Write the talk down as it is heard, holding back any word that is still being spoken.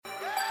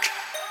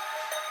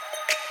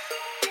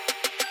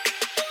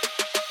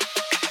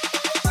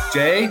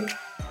Jay,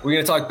 we're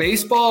going to talk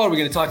baseball, or we're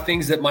going to talk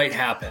things that might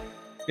happen.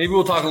 Maybe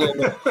we'll talk a little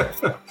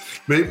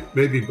bit.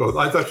 maybe both.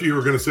 I thought you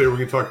were going to say we're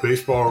going to talk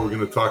baseball, or we're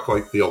going to talk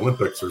like the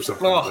Olympics or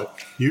something. Oh. But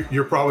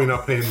you're probably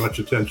not paying much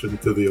attention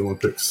to the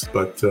Olympics.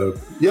 But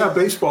yeah,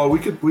 baseball. We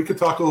could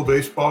talk a little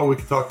baseball. We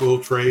could talk a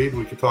little trade.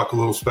 We could talk a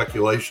little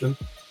speculation.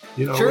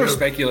 Sure,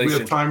 speculation.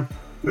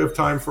 We have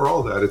time for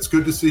all that. It's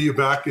good to see you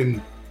back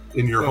in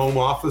your home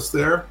office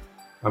there.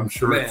 I'm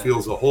sure It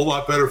feels a whole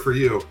lot better for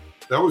you.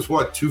 That was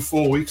 2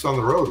 full weeks on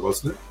the road,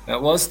 wasn't it?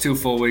 That was 2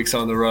 full weeks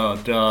on the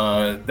road.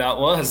 That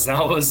was a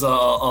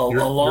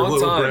long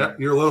time.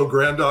 Your little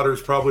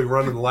granddaughter's probably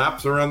running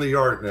laps around the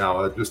yard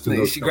now.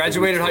 She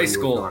graduated high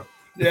school.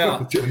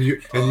 Yeah,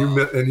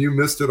 and you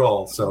missed it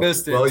all. So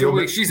missed it. 2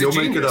 weeks. She's a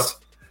genius. Make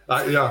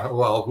it up.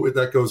 Well,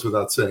 that goes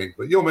without saying,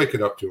 but you'll make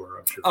it up to her,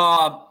 I'm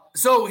sure.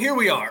 So here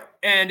we are,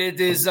 and it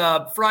is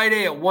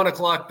Friday at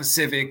 1:00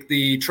 Pacific,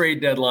 the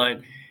trade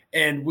deadline,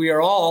 and we are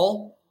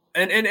all.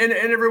 And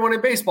everyone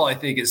in baseball, I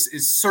think,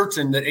 is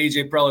certain that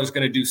A.J. Preller is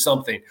going to do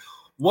something.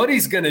 What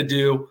he's going to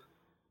do,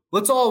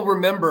 let's all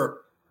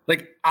remember,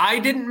 I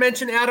didn't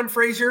mention Adam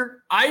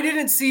Frazier. I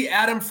didn't see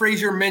Adam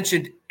Frazier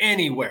mentioned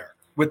anywhere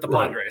with the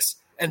Padres.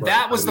 And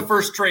that was the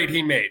first trade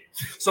he made.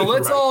 So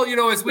let's all,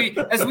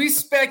 as we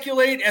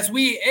speculate, as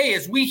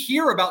we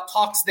hear about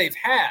talks they've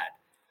had,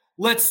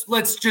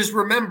 let's just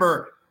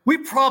remember we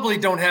probably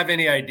don't have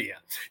any idea.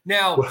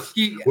 Now,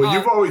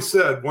 you've always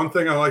said, one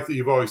thing I like that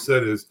you've always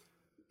said is,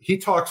 he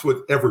talks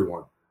with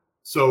everyone.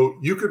 So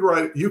you could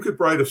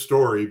write a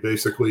story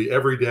basically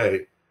every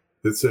day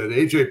that said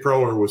AJ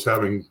Preller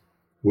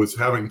was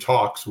having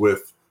talks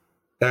with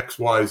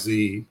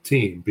XYZ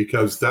team,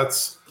 because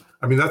that's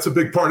a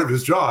big part of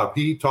his job.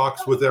 He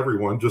talks with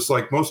everyone, just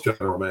like most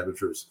general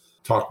managers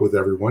talk with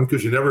everyone,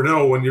 because you never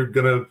know when you're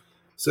going to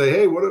say,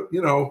 hey,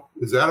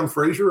 is Adam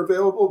Frazier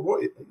available?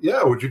 Boy,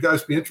 yeah, would you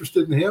guys be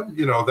interested in him?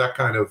 That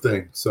kind of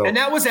thing. So, and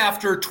that was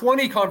after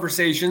 20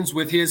 conversations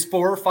with his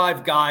 4 or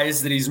 5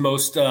 guys that he's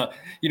most, that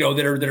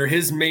are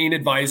his main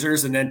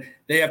advisors, and then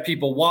they have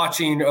people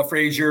watching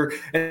Frazier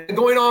and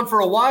going on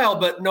for a while,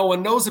 but no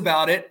one knows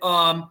about it.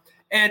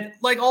 And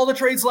like all the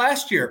trades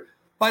last year,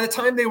 by the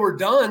time they were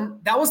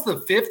done, that was the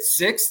 5th,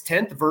 6th,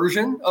 10th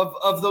version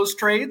of those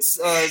trades.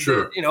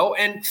 Sure.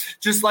 And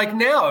just like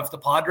now, if the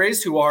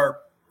Padres, who are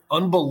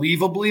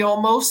unbelievably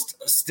almost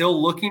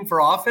still looking for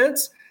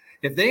offense,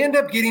 if they end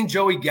up getting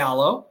Joey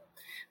Gallo,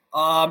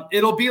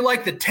 it'll be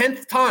like the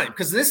 10th time,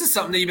 because this is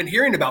something that you've been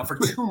hearing about for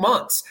 2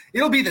 months.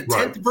 It'll be the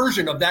 10th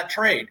version of that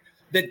trade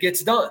that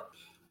gets done.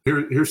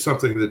 Here's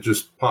something that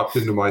just popped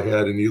into my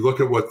head, and you look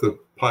at what the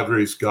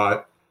Padres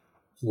got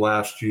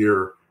last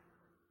year.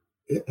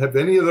 Have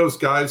any of those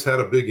guys had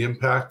a big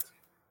impact?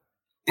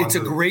 It's a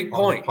great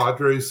point.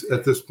 Padres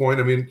at this point.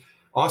 I mean,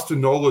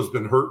 Austin Nola's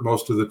been hurt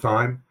most of the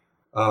time.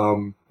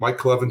 Mike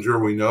Clevenger,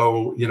 we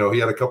know, he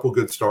had a couple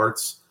good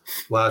starts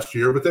last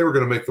year, but they were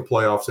going to make the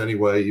playoffs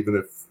anyway,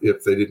 even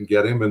if they didn't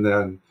get him,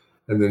 and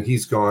then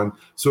he's gone.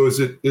 So is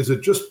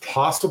it just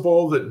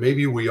possible that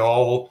maybe we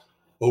all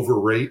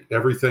overrate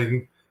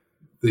everything,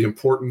 the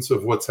importance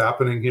of what's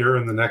happening here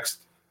in the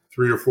next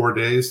 3 or 4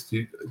 days?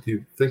 Do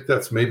you think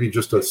that's maybe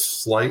just a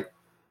slight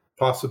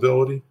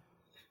possibility?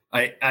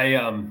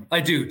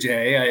 I do,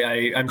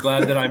 Jay. I'm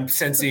glad that I'm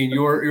sensing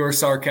your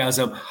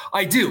sarcasm.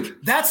 I do.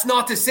 That's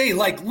not to say,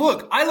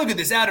 look, I look at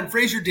this Adam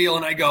Frazier deal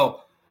and I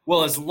go,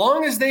 well, as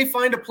long as they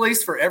find a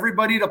place for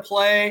everybody to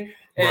play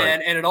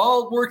and it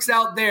all works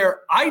out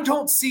there, I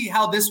don't see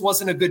how this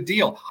wasn't a good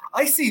deal.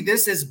 I see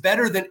this as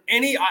better than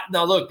any.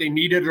 Now, look, they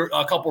needed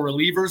a couple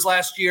relievers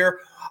last year.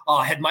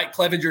 Had Mike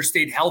Clevenger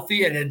stayed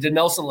healthy and had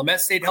Nelson Lamet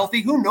stayed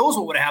healthy, who knows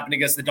what would have happened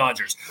against the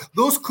Dodgers?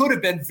 Those could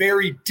have been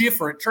very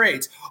different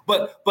trades.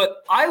 But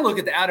I look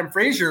at the Adam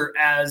Frazier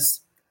as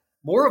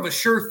more of a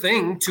sure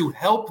thing to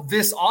help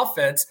this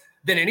offense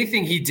than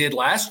anything he did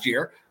last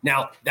year.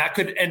 Now, that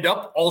could end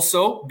up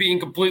also being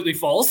completely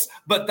false,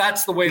 but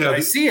that's the way that I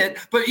see it.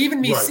 But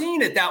even me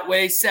seeing it that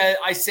way,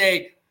 I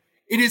say,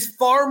 it is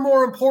far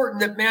more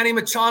important that Manny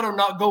Machado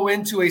not go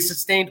into a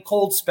sustained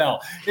cold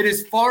spell. It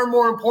is far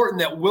more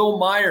important that Will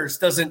Myers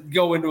doesn't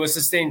go into a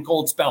sustained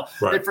cold spell,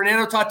 that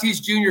Fernando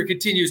Tatis Jr.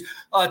 continues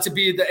to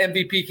be the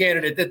MVP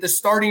candidate, that the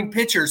starting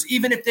pitchers,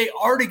 even if they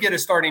are to get a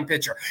starting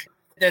pitcher,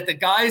 that the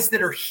guys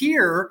that are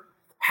here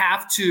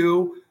have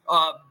to,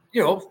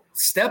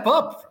 step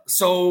up.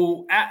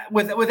 So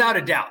without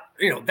a doubt,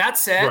 that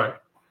said,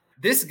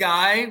 this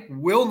guy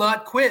will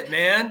not quit,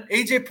 man.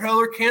 AJ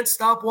Preller can't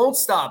stop, won't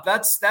stop.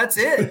 That's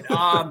it.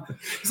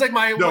 It's like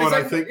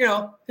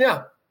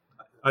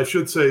I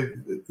should say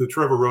the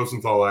Trevor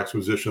Rosenthal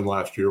acquisition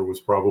last year was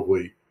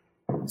probably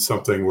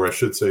something where I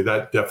should say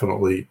that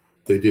definitely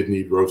they did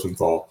need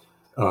Rosenthal.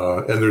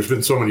 And there's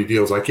been so many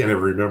deals, I can't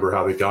even remember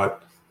how they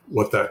got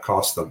what that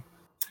cost them.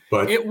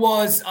 But it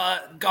was,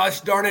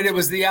 gosh darn it, it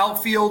was the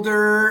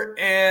outfielder,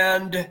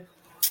 and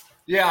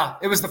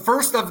it was the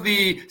first of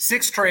the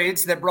 6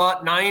 trades that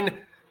brought 9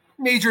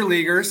 major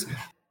leaguers.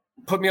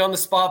 Put me on the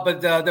spot,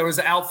 but there was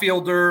an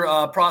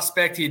outfielder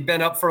prospect. He'd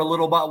been up for a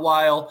little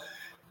while.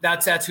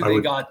 That's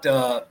who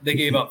they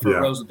gave up for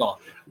Rosenthal.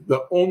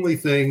 The only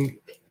thing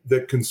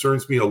that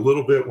concerns me a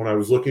little bit when I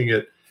was looking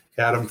at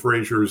Adam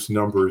Frazier's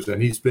numbers,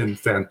 and he's been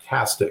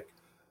fantastic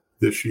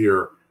this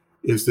year,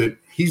 is that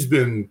he's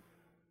been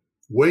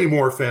way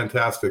more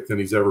fantastic than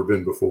he's ever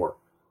been before.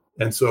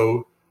 And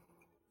so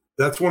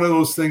that's one of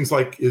those things,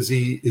 like, is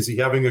he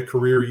having a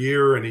career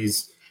year and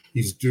he's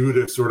due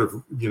to sort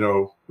of,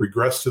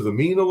 regress to the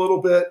mean a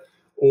little bit,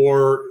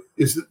 or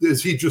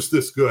is he just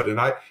this good?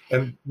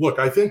 And look,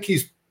 I think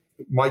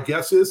my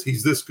guess is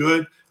he's this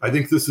good. I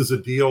think this is a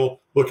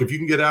deal. Look, if you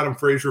can get Adam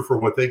Frazier for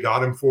what they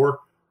got him for,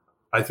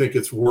 I think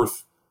it's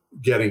worth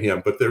getting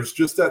him. But there's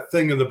just that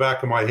thing in the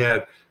back of my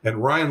head,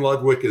 and Ryan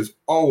Ludwig is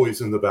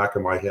always in the back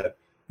of my head,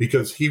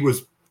 because he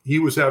was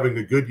having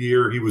a good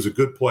year. He was a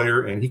good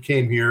player, and he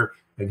came here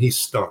and he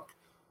stunk.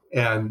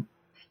 And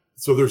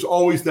so there's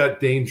always that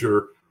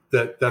danger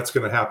that that's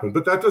going to happen.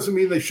 But that doesn't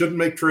mean they shouldn't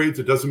make trades.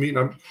 It doesn't mean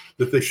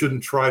that they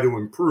shouldn't try to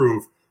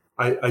improve.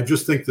 I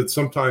just think that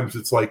sometimes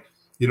it's like,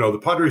 the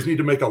Padres need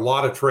to make a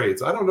lot of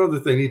trades. I don't know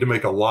that they need to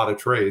make a lot of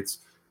trades,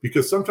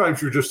 because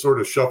sometimes you're just sort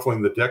of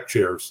shuffling the deck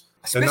chairs.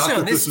 Especially and not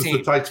that this is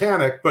the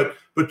Titanic, but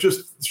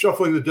just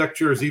shuffling the deck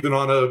chairs even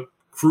on a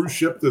cruise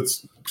ship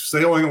that's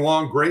sailing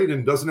along great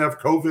and doesn't have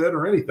COVID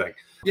or anything.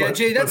 Yeah,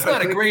 Jay, that's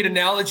not a great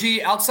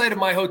analogy. Outside of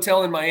my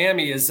hotel in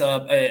Miami is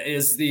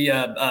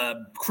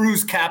the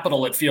cruise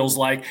capital, it feels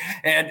like.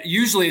 And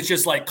usually it's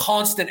just like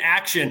constant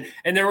action.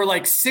 And there were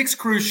like 6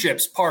 cruise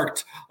ships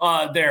parked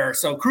there.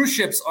 So cruise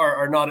ships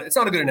are not, it's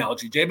not a good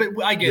analogy, Jay, but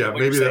I get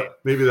it.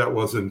 Maybe that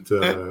wasn't,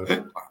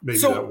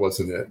 that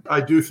wasn't it. I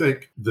do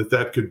think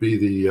that could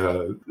be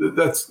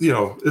that's,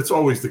 it's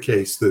always the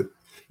case that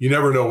you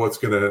never know what's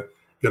going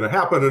to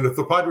happen. And if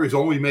the Padres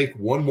only make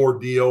one more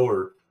deal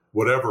or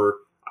whatever,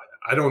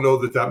 I don't know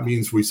that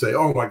means we say,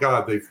 oh my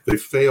God, they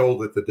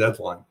failed at the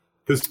deadline,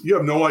 because you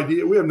have no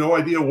idea. We have no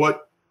idea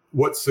what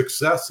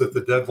success at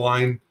the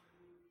deadline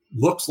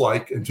looks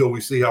like until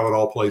we see how it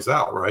all plays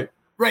out, right?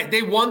 Right.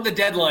 They won the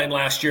deadline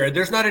last year.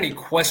 There's not any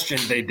question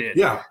they did.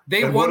 Yeah.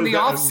 They won the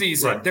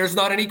offseason. Right. There's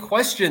not any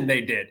question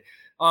they did.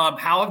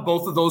 How have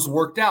both of those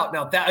worked out?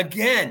 Now, that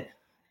again,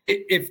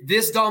 if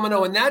this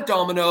domino and that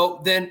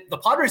domino, then the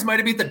Padres might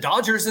have beat the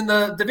Dodgers in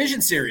the division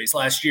series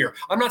last year.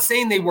 I'm not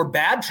saying they were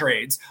bad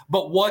trades,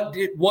 but what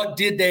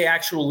did they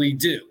actually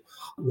do?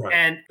 Right.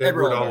 And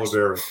Edward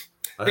Oliveira.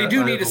 They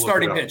do need a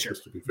starting pitcher.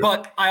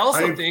 But I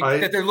also think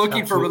that they're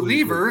looking for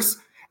relievers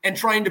and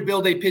trying to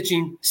build a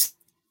pitching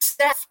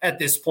staff at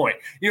this point.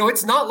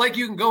 It's not like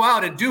you can go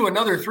out and do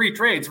another 3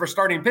 trades for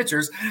starting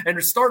pitchers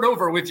and start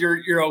over with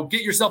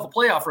get yourself a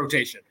playoff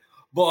rotation.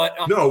 But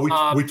no,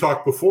 we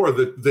talked before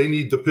that they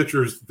need the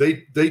pitchers.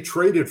 They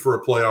traded for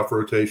a playoff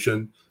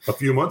rotation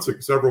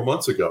several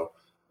months ago.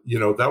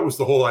 That was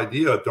the whole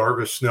idea.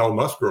 Darvish, Snell,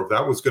 Musgrove.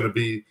 That was going to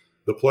be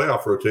the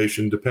playoff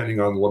rotation, depending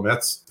on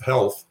Lamet's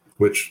health,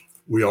 which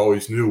we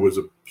always knew was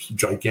a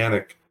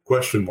gigantic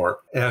question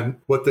mark. And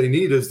what they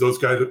need is those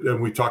guys,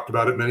 and we talked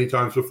about it many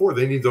times before.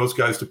 They need those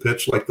guys to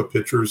pitch like the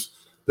pitchers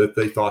that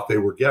they thought they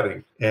were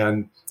getting.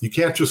 And you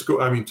can't just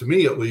go. I mean, to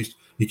me at least,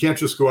 you can't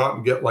just go out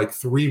and get like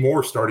 3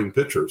 more starting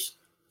pitchers,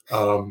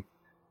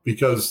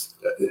 because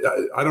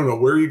I don't know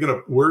where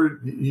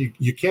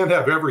you can't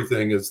have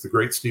everything, as the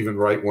great Stephen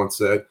Wright once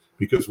said,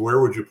 because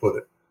where would you put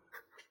it?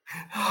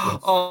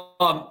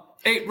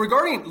 Hey,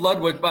 regarding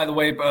Ludwig, by the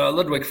way,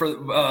 Ludwig for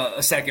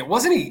a second,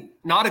 wasn't he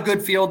not a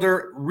good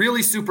fielder,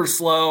 really super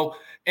slow,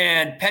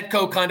 and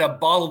Petco kind of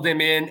bottled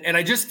him in? And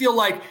I just feel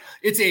like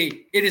it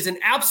is an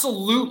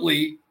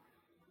absolutely,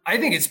 I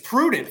think it's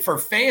prudent for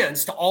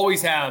fans to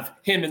always have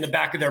him in the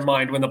back of their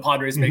mind when the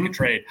Padres make a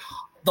trade.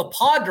 The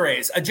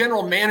Padres, a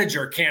general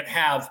manager can't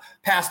have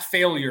past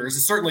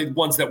failures, certainly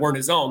ones that weren't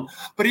his own,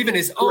 but even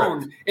his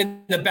own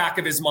in the back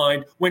of his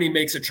mind when he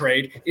makes a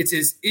trade. It's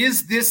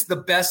is this the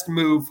best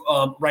move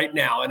right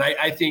now? And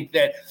I think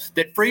that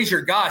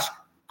Frazier, gosh,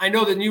 I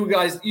know that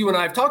you and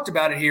I have talked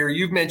about it here.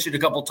 You've mentioned a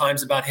couple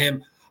times about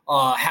him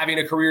having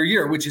a career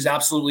year, which is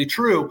absolutely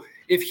true.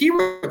 If he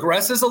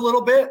regresses a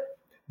little bit,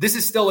 this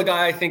is still a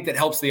guy I think that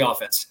helps the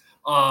offense.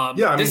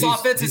 This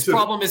offense's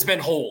problem has been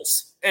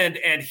holes.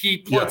 And he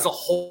plugs a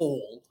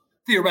hole,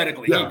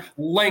 theoretically. Yeah. He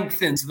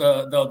lengthens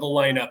the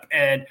lineup.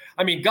 And,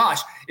 I mean,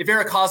 gosh, if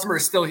Eric Hosmer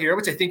is still here,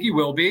 which I think he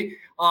will be,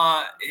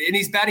 and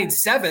he's batting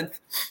 7th,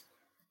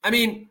 I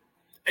mean,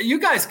 you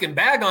guys can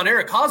bag on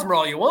Eric Hosmer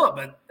all you want,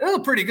 but that's a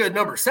pretty good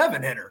number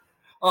 7 hitter.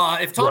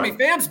 If Tommy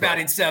Pham's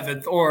batting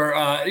 7th, or,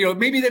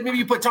 maybe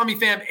you put Tommy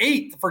Pham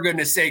 8th, for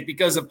goodness sake,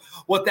 because of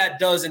what that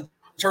does in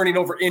turning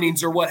over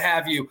innings or what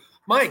have you.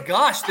 My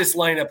gosh, this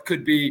lineup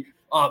could be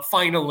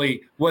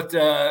finally what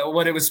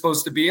it was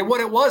supposed to be and what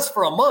it was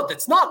for a month.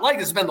 It's not like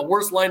it's been the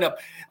worst lineup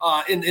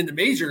in the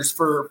majors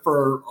for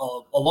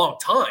a long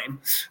time.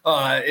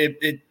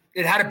 It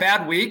had a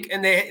bad week,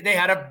 and they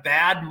had a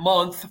bad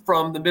month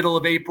from the middle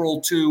of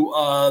April to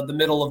the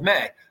middle of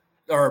May,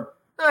 or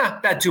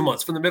bad 2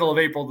 months from the middle of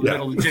April to the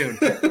middle of June.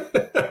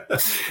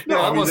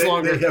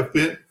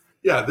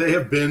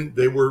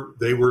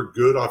 They were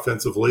good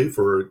offensively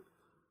for,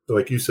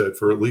 like you said,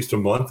 for at least a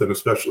month,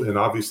 and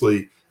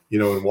obviously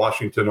in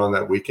Washington on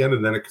that weekend,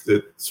 and then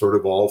it sort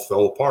of all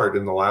fell apart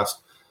in the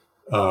last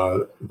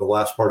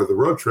part of the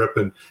road trip,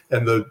 and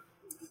the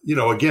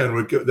again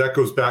that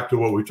goes back to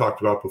what we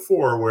talked about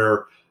before,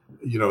 where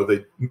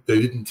they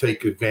didn't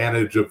take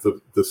advantage of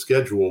the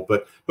schedule,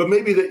 but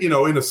maybe that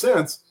in a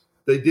sense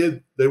they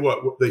did.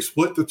 They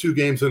split the 2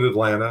 games in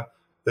Atlanta.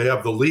 They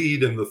have the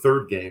lead in the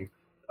 3rd game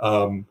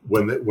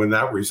when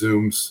that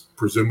resumes,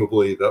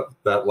 presumably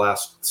that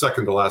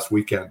second to last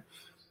weekend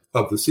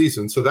of the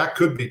season. So that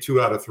could be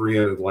 2 out of 3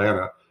 in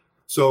Atlanta.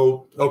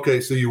 So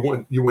so you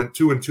went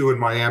 2-2 in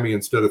Miami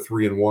instead of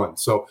 3-1.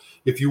 So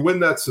if you win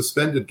that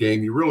suspended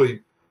game, you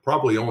really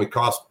probably only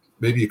cost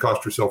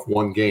yourself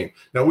 1 game.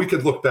 Now we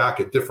could look back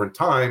at different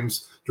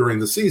times during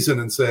the season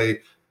and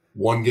say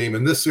 1 game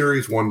in this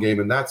series, 1 game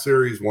in that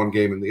series, 1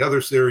 game in the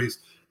other series,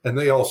 and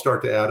they all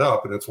start to add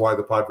up, and it's why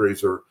the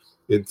Padres are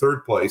in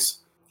 3rd place,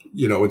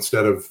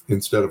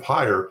 instead of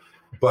higher.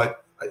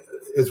 But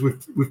as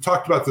we've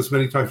talked about this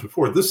many times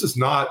before, this is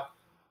not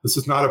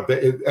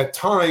at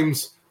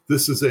times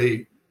this is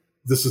a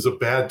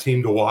bad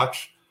team to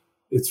watch.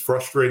 It's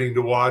frustrating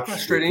to watch.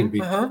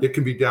 It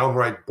can be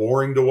downright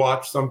boring to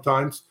watch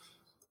sometimes.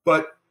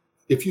 But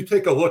if you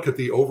take a look at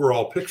the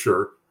overall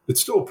picture,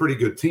 it's still a pretty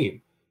good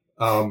team.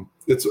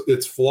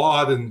 It's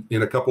flawed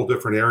in a couple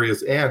different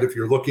areas. And if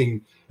you're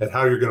looking at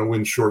how you're going to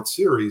win short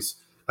series,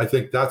 I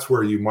think that's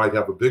where you might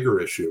have a bigger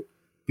issue,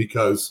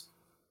 because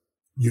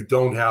you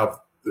don't have,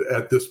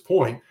 at this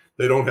point,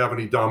 they don't have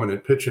any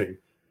dominant pitching,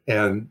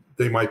 and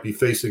they might be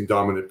facing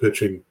dominant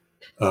pitching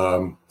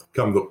come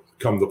the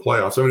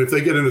playoffs. I mean, if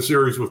they get in a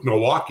series with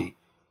Milwaukee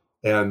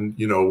and,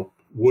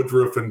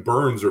 Woodruff and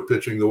Burns are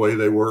pitching the way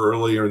they were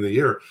earlier in the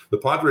year, the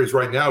Padres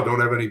right now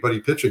don't have anybody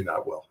pitching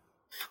that well.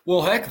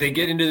 Well, heck, they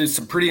get into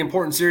some pretty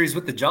important series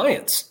with the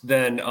Giants.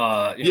 Then,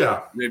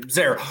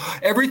 there.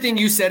 Everything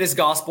you said is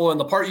gospel, and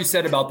the part you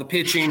said about the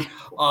pitching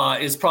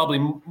is probably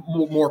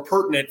more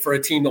pertinent for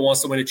a team that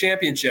wants to win a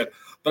championship.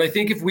 But I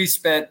think if we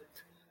spent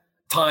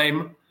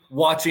time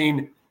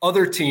watching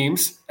other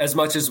teams as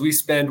much as we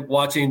spend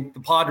watching the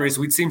Padres,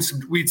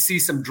 we'd see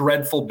some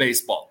dreadful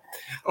baseball.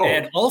 Oh,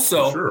 and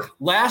also, sure.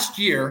 Last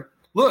year,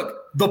 look,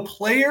 the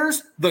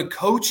players, the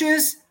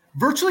coaches,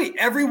 virtually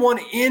everyone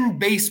in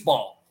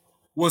baseball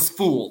was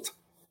fooled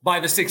by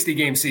the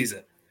 60-game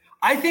season.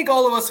 I think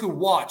all of us who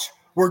watch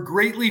were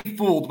greatly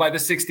fooled by the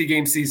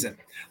 60-game season.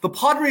 The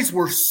Padres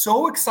were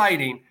so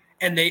exciting,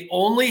 and they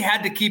only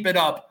had to keep it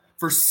up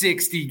for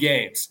 60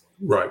 games.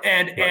 Right.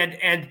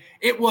 And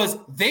it was,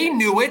 they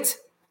knew it.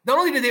 Not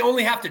only did they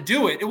only have to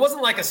do it, it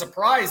wasn't like a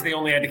surprise they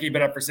only had to keep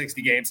it up for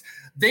 60 games.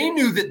 They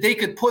knew that they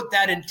could put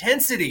that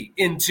intensity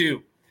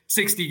into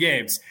 60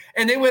 games.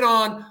 And they went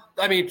on,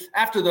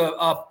 after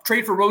the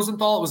trade for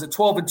Rosenthal, it was a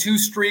 12-2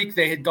 streak.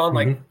 They had gone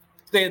like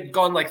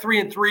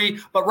 3-3,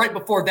 but right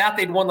before that,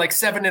 they'd won like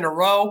 7 in a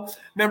row.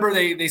 Remember,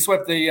 they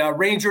swept the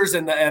Rangers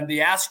and the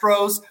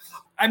Astros.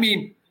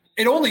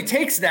 It only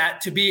takes that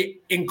to be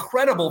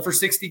incredible for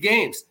 60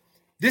 games.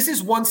 This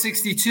is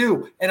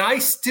 162, and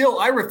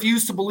I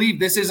refuse to believe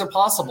this isn't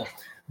possible.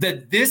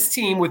 That this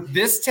team with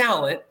this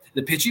talent,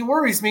 the pitching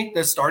worries me,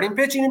 the starting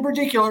pitching in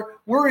particular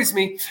worries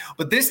me,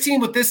 but this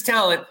team with this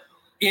talent,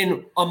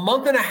 in a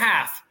month and a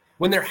half,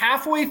 when they're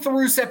halfway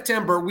through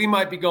September, we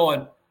might be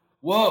going,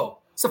 whoa,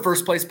 it's the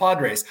first place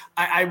Padres.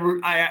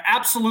 I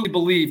absolutely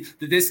believe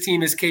that this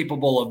team is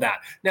capable of that.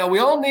 Now, we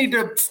all need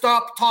to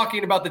stop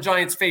talking about the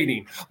Giants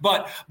fading,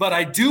 but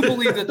I do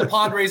believe that the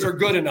Padres are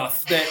good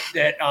enough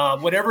that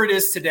whatever it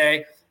is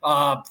today,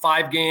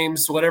 5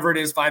 games, whatever it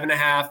is,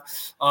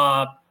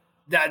 5.5,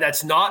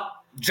 that's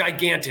not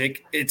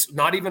gigantic. It's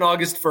not even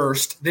August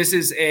 1st. This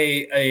is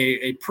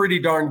a pretty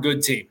darn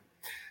good team.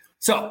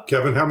 So,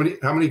 Kevin,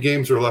 how many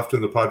games are left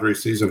in the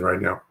Padres season right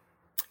now?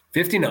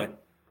 59.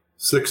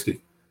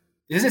 60.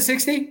 Is it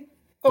 60?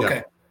 Okay.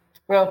 Yeah.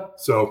 Well,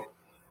 so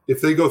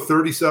if they go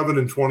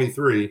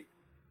 37-23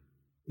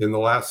 in the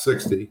last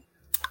 60,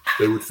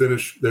 they would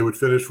finish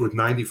with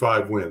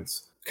 95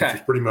 wins. Okay. Which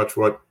is pretty much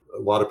what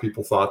a lot of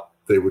people thought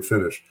they would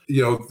finish.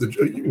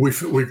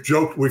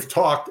 We've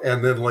talked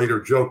and then later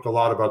joked a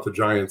lot about the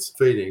Giants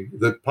fading.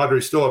 The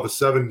Padres still have a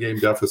 7-game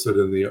deficit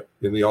in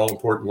the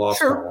all-important loss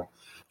column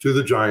to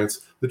the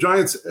Giants. The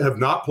Giants have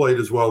not played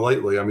as well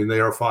lately. They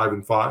are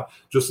 5-5.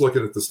 Just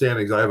looking at the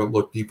standings, I haven't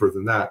looked deeper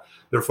than that.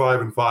 They're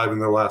 5-5 in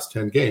their last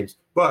 10 games.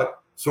 But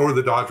so are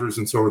the Dodgers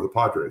and so are the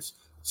Padres.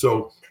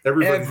 So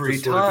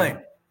everybody's sort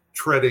of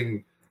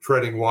treading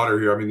water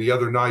here. The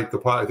other night,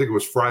 I think it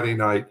was Friday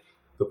night,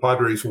 the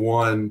Padres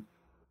won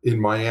in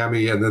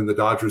Miami, and then the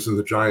Dodgers and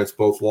the Giants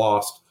both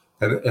lost.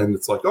 And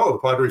it's like, oh, the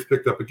Padres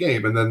picked up a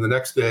game. And then the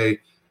next day,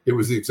 it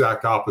was the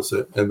exact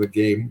opposite, and the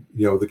game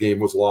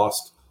was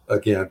lost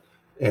again.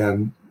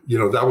 And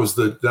that was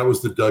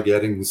the Doug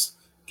Eddings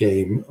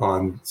game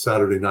on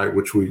Saturday night,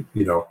 which we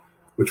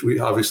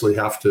obviously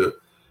have to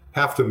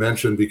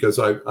mention, because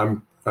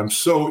I'm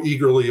so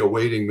eagerly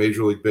awaiting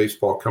Major League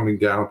Baseball coming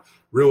down,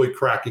 really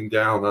cracking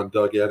down on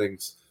Doug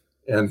Eddings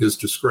and his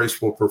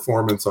disgraceful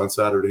performance on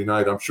Saturday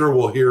night. I'm sure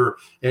we'll hear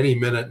any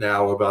minute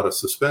now about a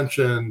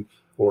suspension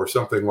or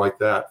something like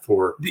that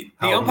for the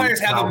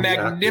umpires have a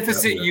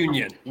magnificent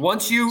union.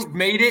 Once you've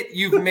made it,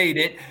 you've made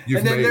it.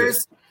 And then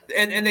there's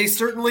and they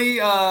certainly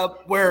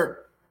where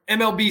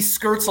MLB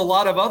skirts a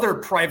lot of other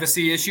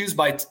privacy issues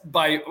by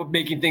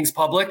making things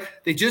public.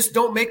 They just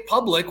don't make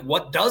public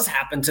what does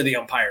happen to the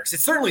umpires. It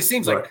certainly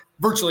seems like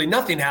virtually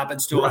nothing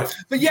happens to them.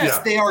 But yes,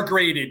 they are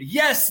graded.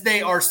 Yes,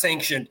 they are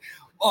sanctioned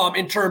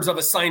in terms of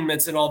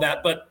assignments and all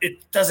that. But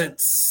it doesn't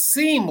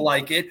seem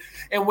like it.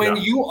 And when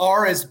you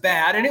are as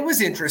bad, and it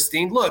was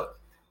interesting. Look,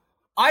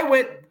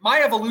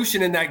 my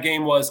evolution in that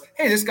game was,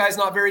 hey, this guy's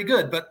not very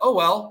good. But, oh,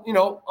 well,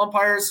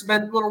 umpires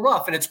been a little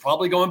rough, and it's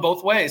probably going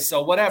both ways.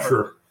 So whatever.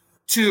 Sure.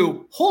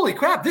 To holy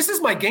crap, this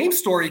is my game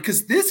story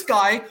because this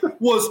guy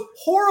was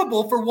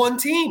horrible for one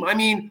team. I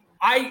mean,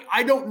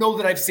 I don't know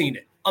that I've seen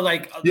it.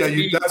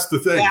 That's the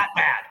thing. That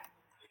bad.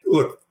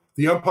 Look,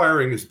 the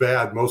umpiring is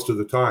bad most of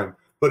the time,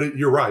 but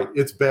you're right.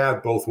 It's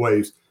bad both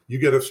ways. You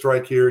get a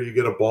strike here, you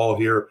get a ball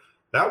here.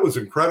 That was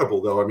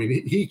incredible, though. I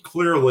mean, he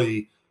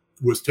clearly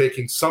was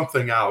taking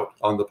something out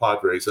on the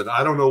Padres, and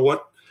I don't know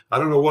what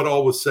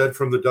all was said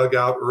from the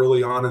dugout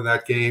early on in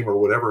that game or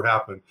whatever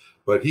happened.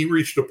 But he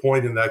reached a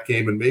point in that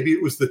game, and maybe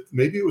it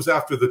was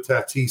after the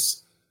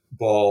Tatis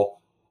ball,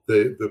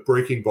 the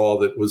breaking ball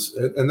that was,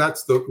 and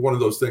that's one of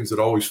those things that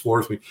always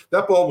floors me.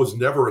 That ball was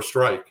never a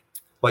strike.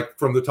 Like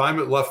from the time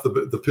it left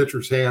the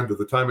pitcher's hand to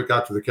the time it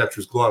got to the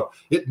catcher's glove,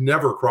 it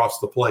never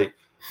crossed the plate.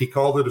 He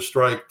called it a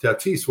strike.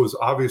 Tatis was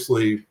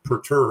obviously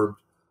perturbed,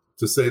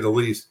 to say the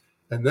least.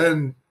 And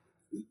then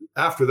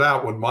after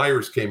that, when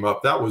Myers came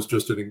up, that was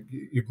just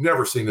you've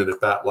never seen an at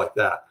bat like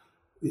that.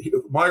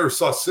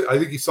 Myers I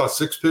think he saw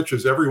 6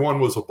 pitches. Every one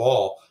was a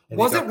ball.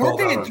 Weren't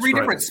they in 3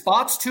 different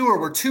spots too, or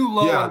were 2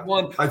 low and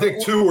 1? I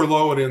think 2 were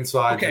low and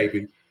inside,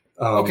 maybe.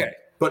 Okay.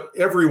 But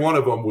every one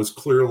of them was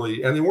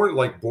clearly, and they weren't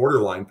like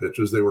borderline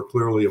pitches. They were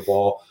clearly a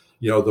ball.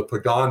 The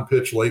Pagan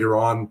pitch later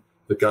on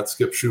that got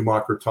Skip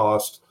Schumacher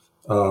tossed,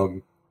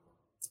 was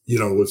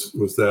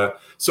that.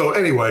 So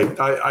anyway,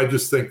 I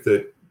just think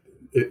that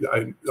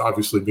I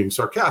obviously being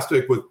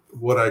sarcastic with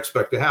what I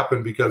expect to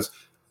happen, because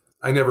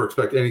I never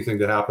expect anything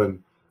to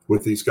happen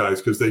with these guys,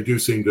 because they do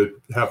seem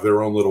to have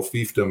their own little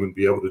fiefdom and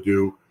be able to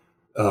do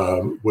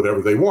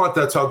whatever they want.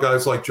 That's how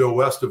guys like Joe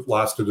West have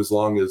lasted as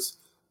long as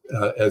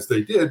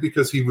they did,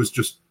 because he was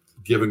just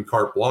given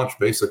carte blanche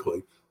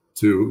basically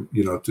to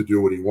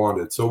do what he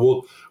wanted.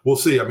 So we'll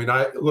see. I mean,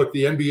 look,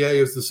 the NBA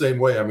is the same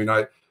way. I mean,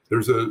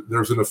 there's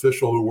an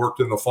official who worked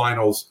in the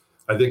finals.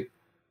 I think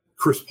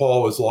Chris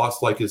Paul has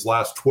lost like his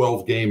last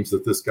 12 games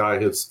that this guy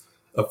has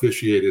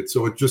officiated.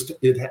 So he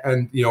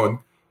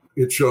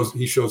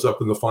shows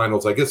up in the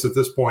finals. I guess at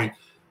this point,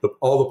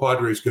 all the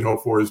Padres can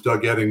hope for is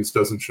Doug Eddings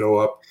doesn't show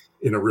up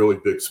in a really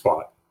big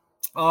spot.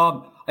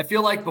 I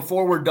feel like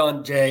before we're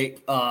done, Jay,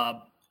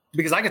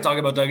 because I could talk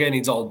about Doug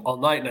Eddings all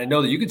night, and I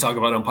know that you can talk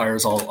about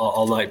umpires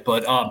all night,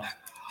 but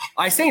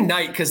I say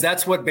night because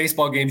that's what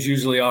baseball games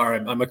usually are.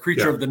 I'm a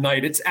creature of the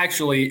night. It's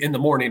actually in the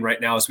morning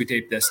right now as we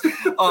tape this.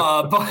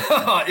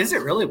 But is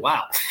it really?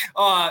 Wow.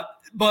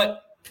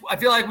 But I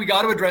feel like we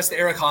got to address the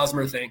Eric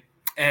Hosmer thing,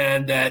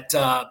 and that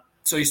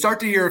so you start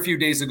to hear a few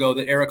days ago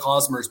that Eric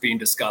Hosmer is being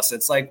discussed.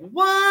 It's like,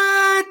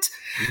 what?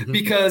 Mm-hmm.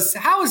 Because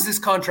how is this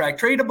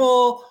contract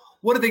tradable?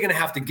 What are they going to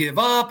have to give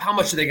up? How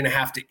much are they going to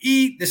have to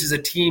eat? This is a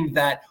team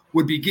that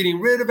would be getting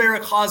rid of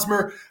Eric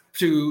Hosmer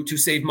to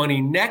save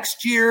money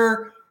next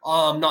year.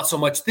 Not so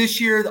much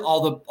this year.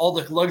 All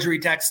the luxury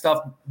tax stuff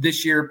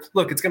this year.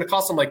 Look, it's going to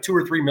cost them like $2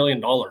 or $3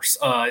 million.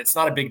 It's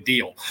not a big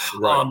deal.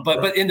 Right,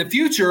 but in the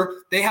future,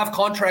 they have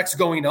contracts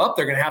going up.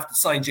 They're going to have to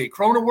sign Jay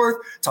Cronenworth.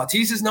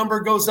 Tatis's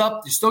number goes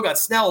up. You still got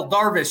Snell,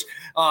 Darvish.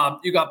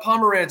 You got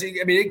Pomeranz.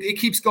 I mean, it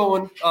keeps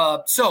going.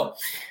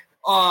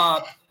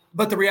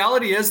 But the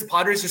reality is the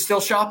Padres are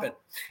still shopping,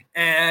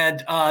 and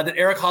that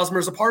Eric Hosmer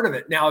is a part of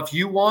it. Now, if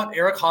you want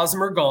Eric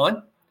Hosmer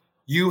gone,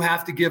 you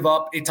have to give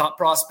up a top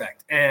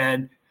prospect.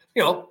 And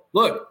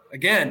look,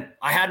 again,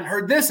 I hadn't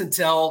heard this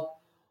until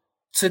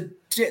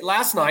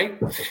last night.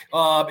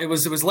 It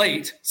was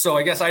late, so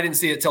I guess I didn't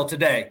see it till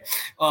today.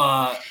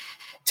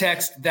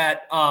 Text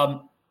that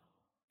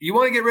you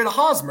want to get rid of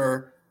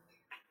Hosmer,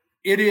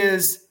 it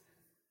is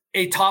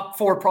a top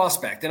 4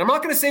 prospect. And I'm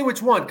not going to say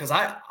which one, because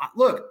I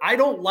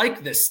don't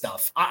like this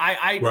stuff.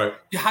 Right.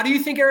 How do you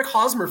think Eric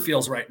Hosmer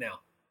feels right now?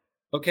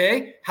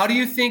 Okay. How do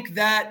you think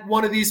that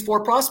one of these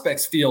 4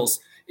 prospects feels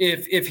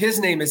if his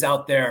name is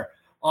out there?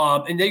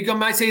 And they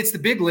might say it's the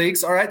big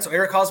leagues. All right. So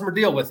Eric Hosmer,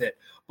 deal with it.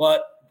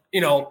 But,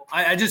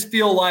 I just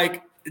feel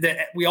like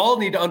that we all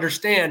need to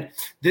understand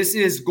this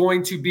is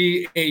going to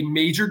be a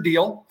major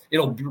deal.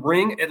 It'll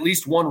bring at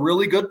least one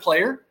really good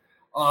player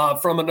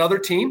from another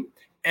team,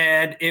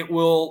 and it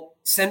will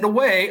send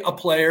away a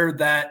player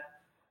that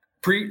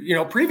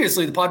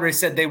previously the Padres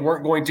said they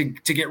weren't going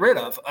to get rid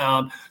of.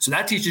 So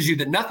that teaches you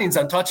that nothing's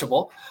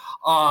untouchable.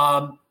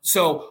 And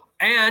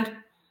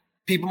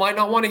people might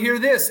not want to hear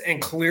this. And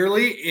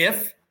clearly,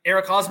 if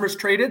Eric Hosmer's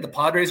traded, the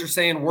Padres are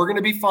saying, we're going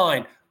to be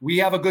fine. We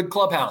have a good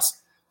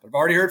clubhouse. But I've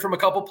already heard from a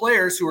couple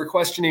players who are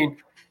questioning,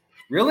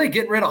 really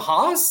getting rid of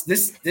Hos?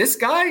 This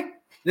guy?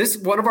 This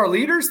one of our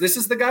leaders, this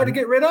is the guy to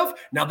get rid of.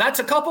 Now that's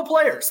a couple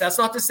players. That's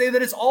not to say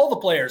that it's all the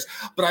players,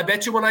 but I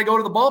bet you when I go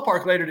to the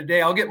ballpark later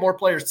today, I'll get more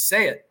players to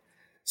say it.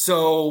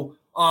 So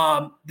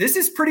this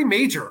is pretty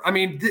major. I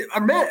mean,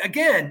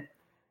 again,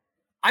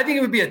 I think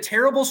it would be a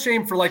terrible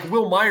shame for like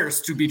Will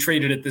Myers to be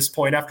traded at this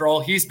point after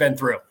all he's been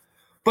through.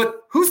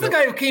 But who's the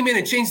guy who came in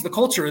and changed the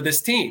culture of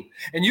this team?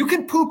 And you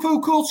can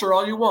poo-poo culture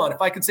all you want,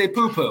 if I could say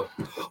poo-poo.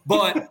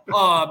 But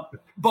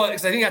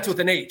because I think that's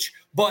with an H.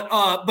 But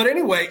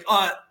anyway,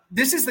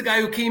 this is the guy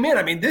who came in.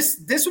 I mean,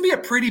 this would be a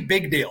pretty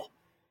big deal.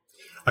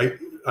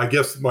 I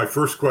guess my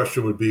first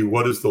question would be,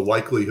 what is the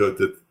likelihood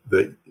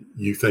that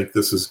you think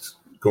this is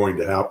going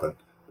to happen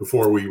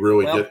before we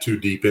really get too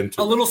deep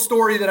into a little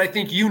story that I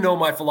think you know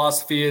my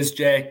philosophy is,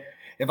 Jay.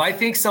 If I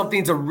think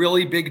something's a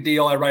really big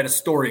deal, I write a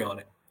story on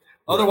it.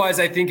 Otherwise,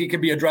 I think it can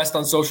be addressed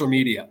on social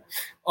media.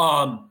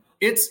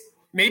 It's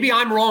maybe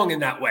I'm wrong in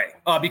that way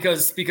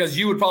because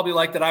you would probably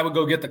like that I would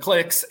go get the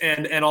clicks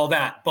and all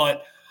that.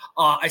 But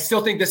I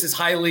still think this is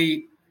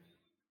highly.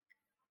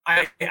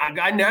 I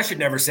should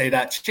never say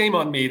that. Shame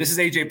on me. This is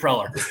AJ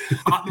Preller.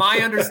 My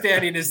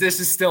understanding is this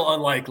is still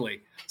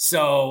unlikely.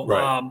 So,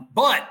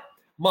 but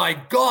my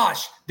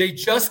gosh, they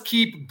just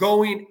keep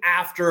going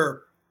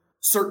after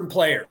certain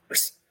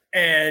players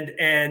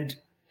and.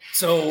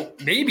 So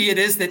maybe it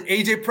is that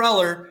AJ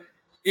Preller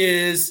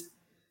is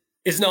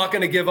not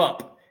going to give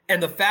up.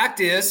 And the fact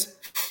is,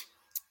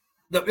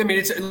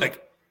 it's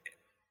like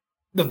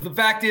the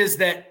fact is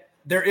that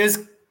there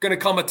is going to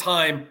come a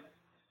time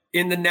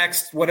in the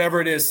next, whatever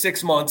it is,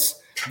 6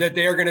 months that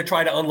they are going to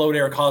try to unload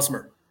Eric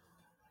Hosmer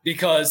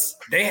because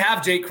they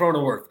have Jake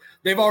Cronenworth.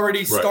 They've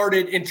already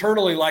started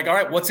internally like, all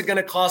right, what's it going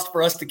to cost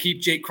for us to keep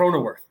Jake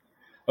Cronenworth?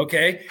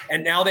 Okay.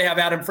 And now they have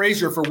Adam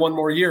Frazier for one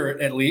more year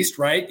at least,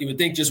 right? You would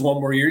think just one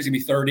more year, he's going to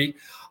be 30.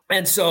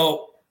 And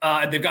so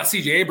they've got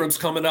CJ Abrams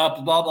coming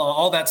up, blah, blah,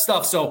 all that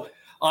stuff. So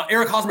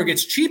Eric Hosmer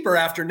gets cheaper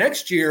after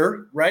next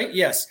year, right?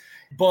 Yes.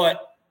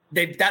 But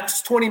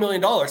that's $20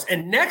 million.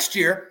 And next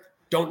year,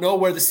 don't know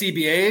what the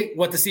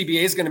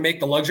CBA is going to make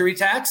the luxury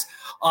tax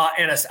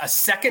and a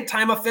second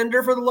time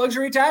offender for the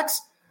luxury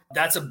tax.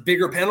 That's a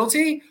bigger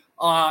penalty.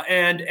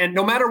 And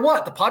no matter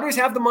what, the Padres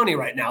have the money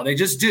right now. They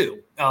just do.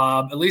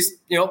 At least,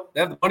 they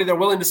have the money they're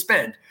willing to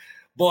spend.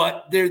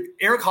 But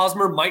Eric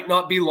Hosmer might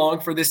not be long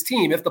for this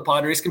team if the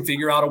Padres can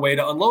figure out a way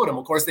to unload him.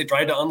 Of course, they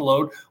tried to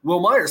unload Will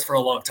Myers for a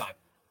long time.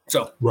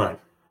 So Right.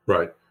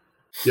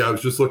 Yeah, I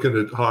was just looking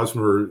at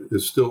Hosmer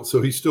he's still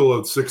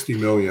at $60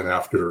 million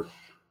after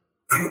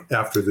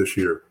this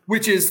year.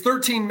 Which is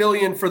 $13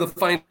 million for the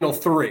final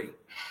three.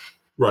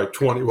 Right,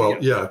 20. Well,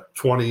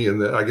 20,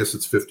 and I guess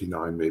it's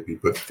 59 maybe,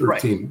 but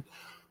 13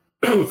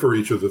 for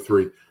each of the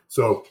three.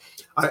 So,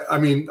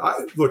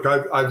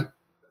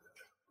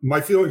 my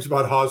feelings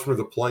about Hosmer,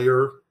 the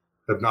player,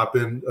 have not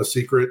been a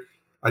secret.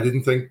 I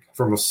didn't think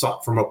from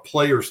a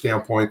player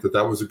standpoint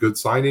that was a good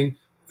signing,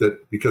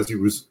 that because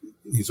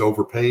he's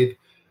overpaid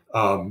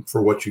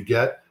for what you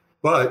get.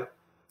 But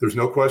there's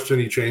no question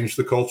he changed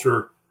the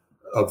culture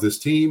of this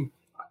team.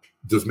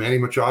 Does Manny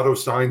Machado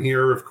sign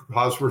here if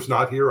Hosmer's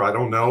not here? I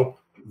don't know.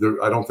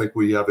 I don't think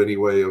we have any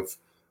way of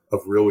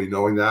really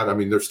knowing that. I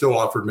mean, they're still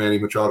offered Manny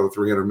Machado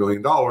 $300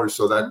 million,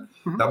 so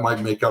that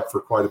might make up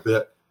for quite a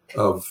bit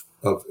of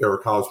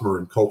Eric Hosmer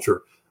and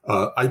culture.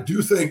 I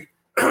do think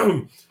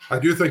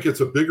it's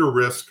a bigger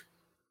risk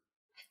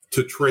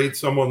to trade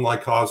someone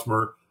like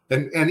Hosmer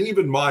and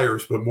even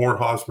Myers, but more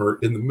Hosmer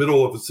in the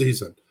middle of a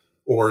season,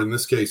 or in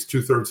this case,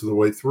 2/3 of the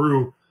way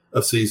through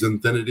a season,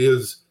 than it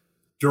is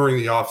during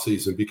the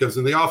offseason. Because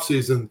in the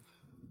offseason,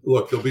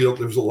 look,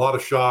 there's a lot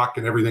of shock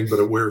and everything, but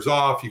it wears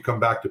off. You come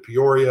back to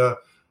Peoria,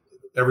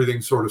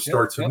 everything sort of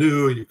starts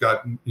anew. You've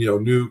got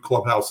new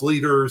clubhouse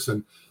leaders,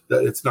 and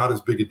it's not as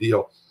big a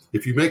deal.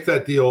 If you make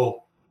that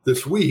deal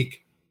this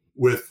week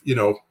with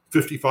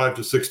 55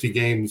 to 60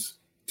 games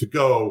to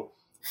go,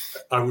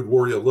 I would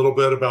worry a little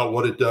bit about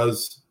what it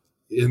does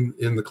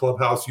in the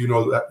clubhouse. You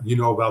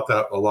know about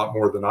that a lot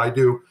more than I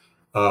do.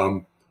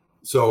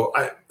 So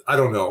I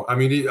don't know. I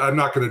mean, I'm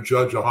not going to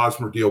judge a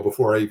Hosmer deal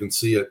before I even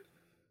see it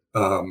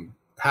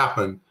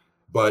happen.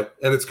 And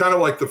it's kind of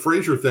like the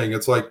Frazier thing.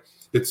 It's like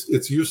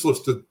it's useless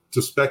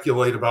to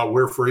speculate about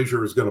where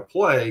Frazier is going to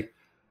play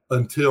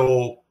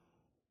until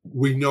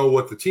we know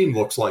what the team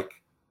looks like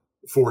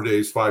 4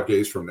 days, 5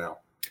 days from now.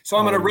 So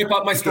I'm going to rip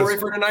up my story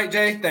for tonight,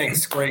 Jay.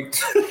 Thanks.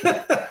 Great.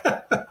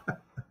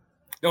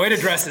 No, it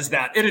addresses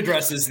that. It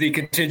addresses the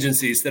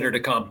contingencies that are to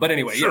come. But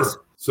anyway, sure. Yes.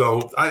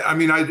 So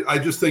I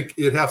just think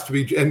it has to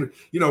be, and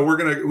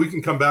we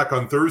can come back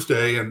on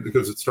Thursday, and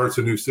because it starts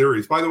a new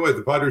series. By the way,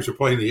 the Padres are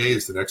playing the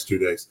A's the next 2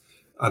 days.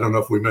 I don't know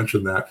if we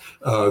mentioned that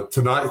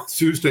tonight,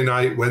 Tuesday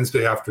night,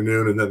 Wednesday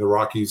afternoon, and then the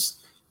Rockies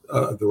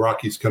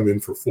come in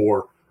for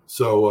 4.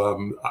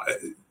 So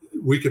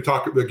we could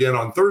talk again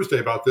on Thursday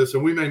about this,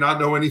 and we may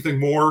not know anything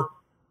more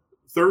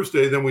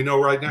Thursday than we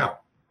know right now,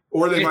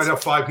 or they might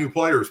have 5 new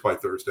players by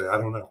Thursday. I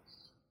don't know.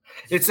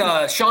 It's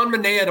Sean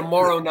Manaea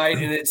tomorrow night,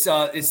 and it's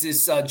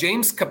this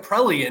James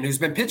Kaprielian, who's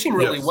been pitching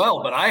really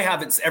well, but I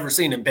haven't ever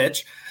seen him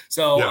pitch.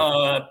 So,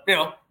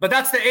 but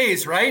that's the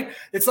A's, right?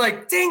 It's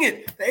like, dang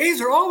it, the A's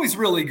are always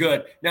really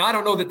good. Now, I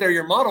don't know that they're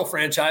your model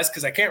franchise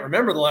because I can't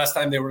remember the last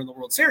time they were in the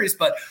World Series,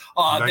 but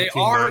they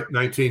are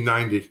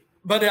 1990.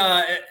 But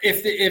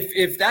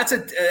if that's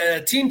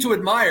a team to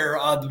admire,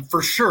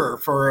 for sure,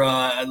 for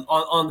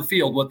on the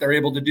field, what they're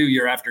able to do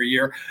year after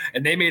year,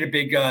 and they made a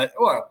big,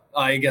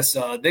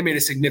 they made a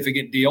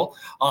significant deal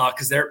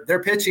because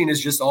their pitching is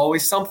just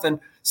always something.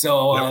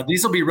 So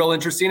these will be real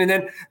interesting, and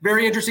then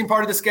very interesting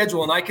part of the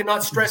schedule. And I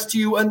cannot stress to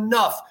you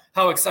enough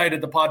how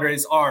excited the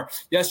Padres are.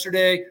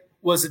 Yesterday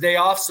was a day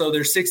off, so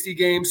there's 60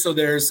 games. So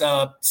there's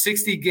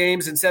 60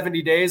 games in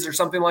 70 days or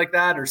something like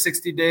that, or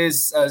 60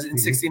 days in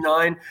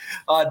 69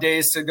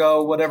 days to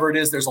go, whatever it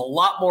is. There's a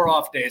lot more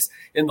off days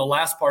in the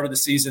last part of the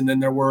season than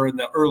there were in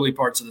the early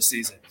parts of the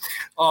season.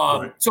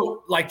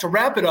 So, like, to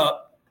wrap it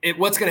up,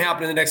 what's going to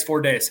happen in the next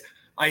 4 days?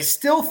 I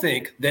still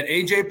think that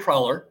A.J.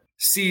 Preller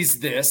sees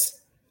this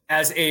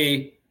as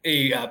a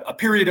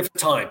period of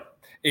time,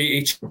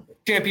 a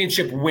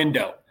championship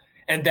window,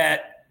 and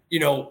that,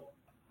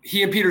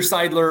 he and Peter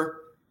Seidler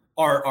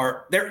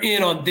they're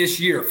in on this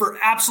year for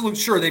absolute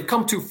sure. They've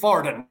come too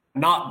far to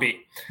not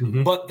be,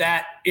 but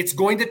that it's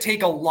going to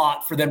take a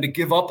lot for them to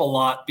give up a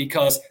lot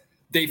because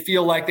they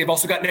feel like they've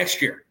also got next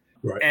year.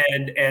 Right.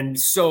 And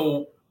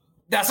so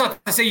that's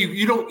not to say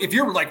you don't, if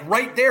you're like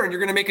right there and you're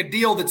going to make a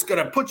deal that's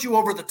going to put you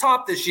over the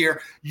top this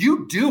year,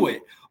 you do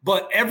it.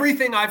 But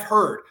everything I've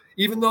heard,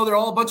 even though they're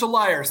all a bunch of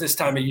liars this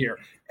time of year,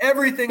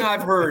 everything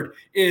I've heard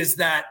is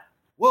that,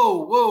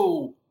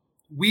 whoa,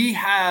 we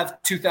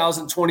have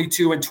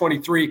 2022 and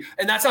 23.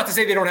 And that's not to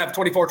say they don't have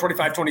 24,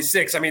 25,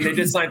 26. I mean, they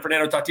did sign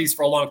Fernando Tatis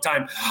for a long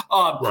time.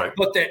 Right.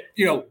 But that,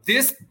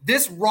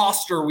 this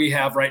roster we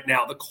have right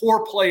now, the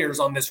core players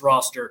on this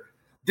roster,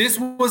 this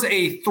was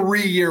a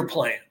 3-year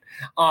plan.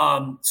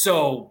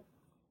 So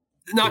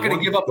not going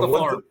to give up the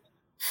farm.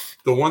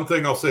 The one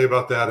thing I'll say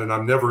about that, and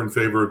I'm never in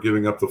favor of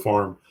giving up the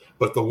farm,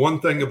 but the one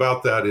thing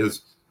about that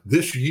is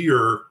this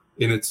year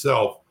in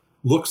itself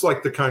looks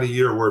like the kind of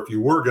year where if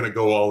you were going to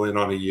go all in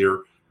on a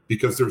year,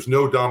 because there's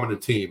no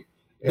dominant team.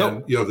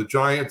 And, the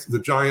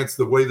Giants,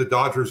 the way the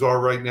Dodgers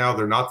are right now,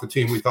 they're not the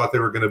team we thought they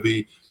were going to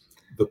be.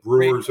 The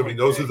Brewers, I mean,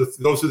 those are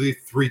the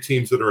 3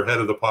 teams that are ahead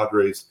of the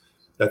Padres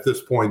at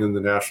this point in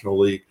the National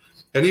League.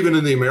 And even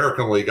in the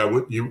American League,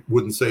 you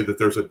wouldn't say that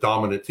there's a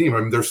dominant team.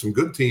 I mean, there's some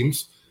good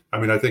teams. I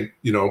mean, I think,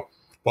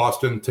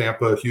 Boston,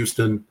 Tampa,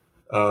 Houston,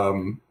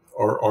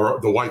 or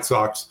the White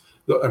Sox.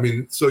 I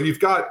mean, so you've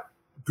got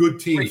good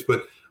teams,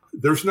 but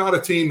there's not a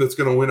team that's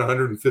going to win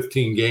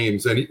 115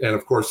 games. And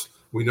of course,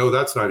 we know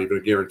that's not even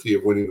a guarantee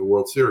of winning the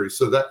World Series.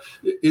 So that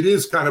it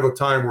is kind of a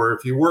time where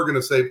if you were going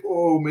to say,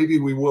 maybe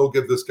we will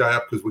give this guy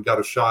up because we got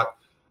a shot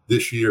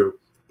this year.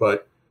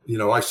 But,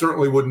 I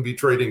certainly wouldn't be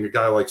trading a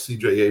guy like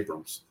C.J.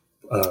 Abrams,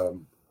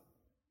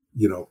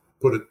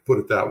 put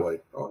it that way.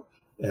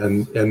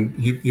 And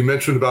you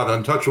mentioned about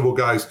untouchable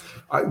guys.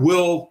 I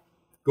will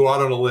go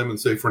out on a limb and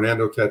say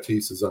Fernando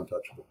Tatis is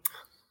untouchable.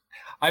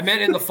 I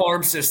meant in the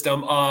farm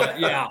system.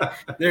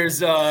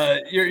 There's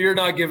you're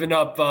not giving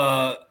up.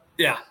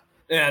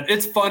 And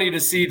it's funny to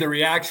see the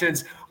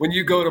reactions when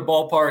you go to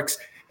ballparks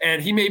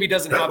and he maybe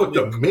doesn't have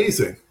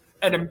amazing.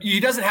 And he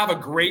doesn't have a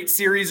great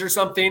series or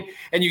something,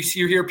 and you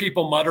hear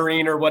people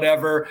muttering or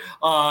whatever,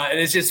 and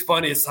it's just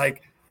funny. It's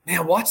like,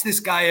 man, watch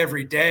this guy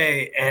every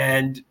day,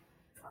 and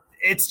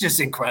it's just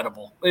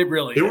incredible. It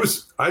really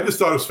is. I just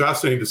thought it was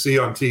fascinating to see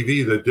on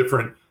TV the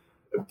different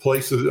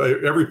places.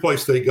 Every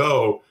place they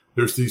go,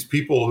 there's these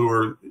people who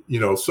are,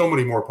 so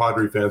many more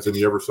Padre fans than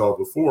you ever saw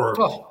before.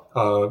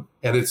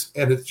 And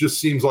it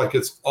just seems like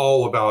it's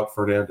all about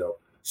Fernando.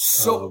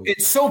 So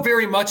it's so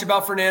very much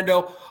about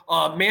Fernando.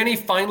 Manny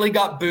finally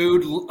got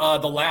booed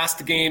the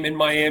last game in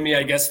Miami.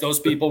 I guess those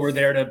people were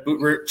there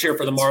to cheer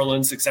for the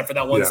Marlins, except for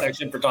that one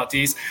section for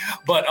Tatis.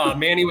 But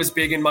Manny was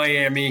big in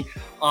Miami.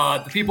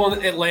 The people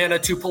in Atlanta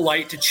too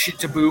polite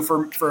to boo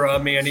for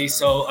Manny.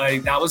 So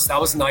that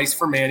was nice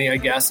for Manny, I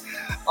guess.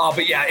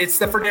 But yeah, it's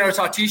the Fernando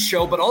Tatis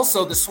show, but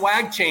also the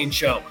swag chain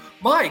show.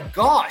 My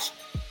gosh,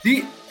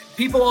 the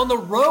people on the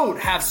road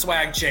have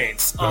swag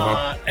chains.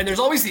 And there's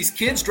always these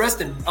kids dressed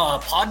in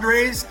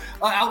Padres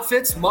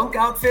outfits, monk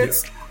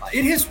outfits. Yeah.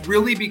 It has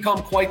really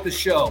become quite the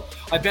show.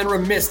 I've been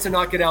remiss to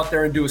not get out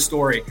there and do a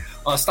story.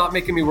 Stop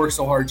making me work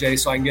so hard, Jay,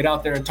 so I can get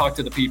out there and talk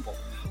to the people.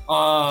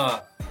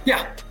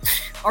 Yeah.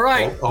 All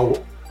right.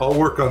 I'll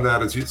work on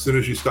that as soon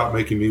as you stop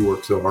making me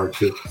work so hard,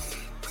 too.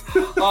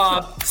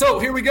 So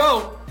here we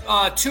go.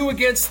 2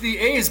 against the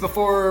A's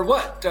before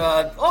what?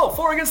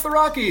 4 against the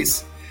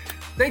Rockies.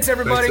 Thanks,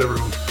 everybody. Thanks,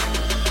 everyone.